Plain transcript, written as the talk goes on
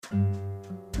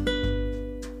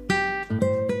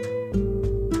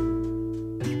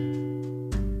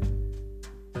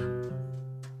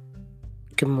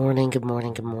good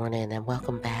morning, and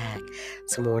welcome back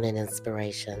to Morning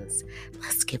Inspirations.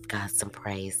 Let's give God some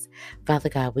praise. Father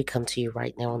God, we come to you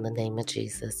right now in the name of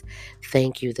Jesus.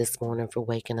 Thank you this morning for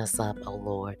waking us up, oh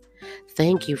Lord.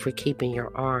 Thank you for keeping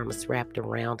your arms wrapped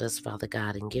around us, Father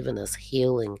God, and giving us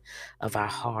healing of our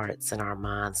hearts and our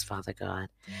minds, Father God.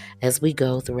 As we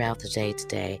go throughout the day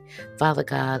today, Father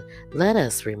God, let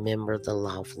us remember the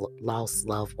lost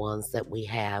loved ones that we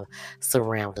have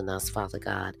surrounding us, Father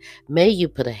God. May you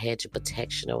put a hedge of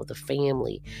protection over the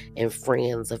family and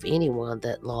friends of anyone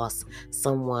that lost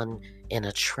someone in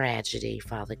a tragedy,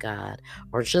 Father God,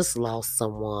 or just lost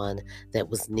someone that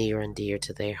was near and dear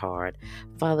to their heart.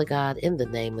 Father God, in the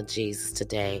name of Jesus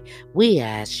today, we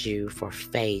ask you for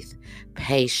faith,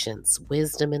 patience,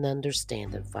 wisdom, and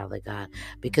understanding, Father God,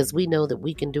 because we know that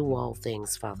we can do all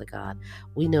things, Father God.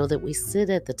 We know that we sit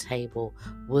at the table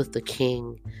with the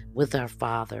King, with our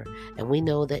Father, and we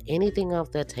know that anything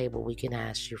off that table we can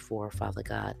ask you for, Father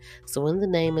God. So in the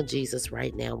name of Jesus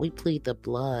right now, we plead the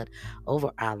blood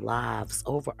over our lives,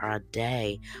 over our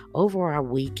day, over our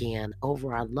weekend,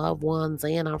 over our loved ones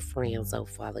and our friends, oh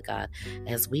Father God.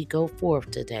 As we go forth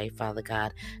today, Father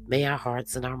God, may our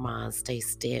hearts and our minds stay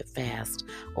steadfast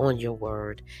on your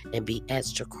word and be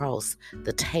etched across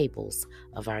the tables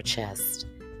of our chest.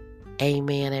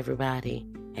 Amen, everybody.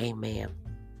 Amen.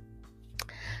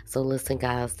 So listen,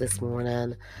 guys, this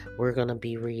morning we're going to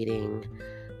be reading,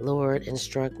 Lord,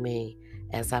 instruct me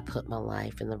as I put my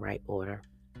life in the right order.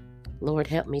 Lord,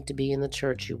 help me to be in the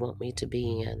church you want me to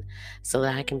be in so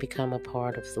that I can become a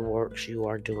part of the works you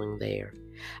are doing there.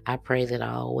 I pray that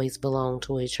I always belong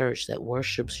to a church that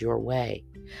worships your way,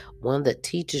 one that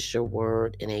teaches your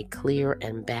word in a clear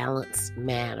and balanced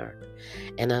manner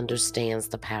and understands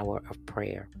the power of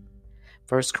prayer.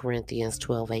 1 Corinthians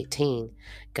 12:18,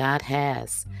 God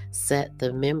has set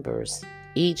the members,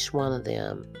 each one of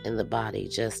them, in the body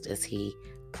just as he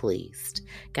pleased.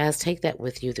 Guys, take that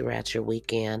with you throughout your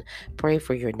weekend. Pray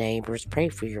for your neighbors, pray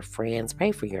for your friends,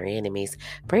 pray for your enemies,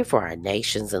 pray for our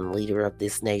nations and leader of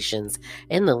these nations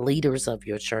and the leaders of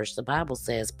your church. The Bible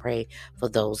says pray for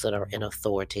those that are in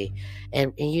authority.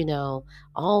 And you know,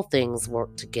 all things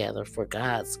work together for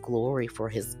God's glory, for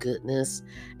his goodness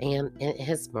and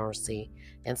his mercy.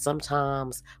 And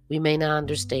sometimes we may not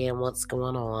understand what's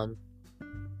going on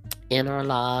in our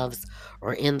lives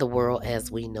or in the world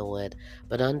as we know it,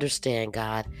 but understand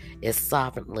God is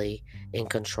sovereignly in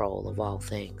control of all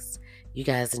things. You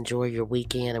guys enjoy your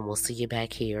weekend, and we'll see you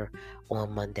back here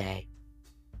on Monday.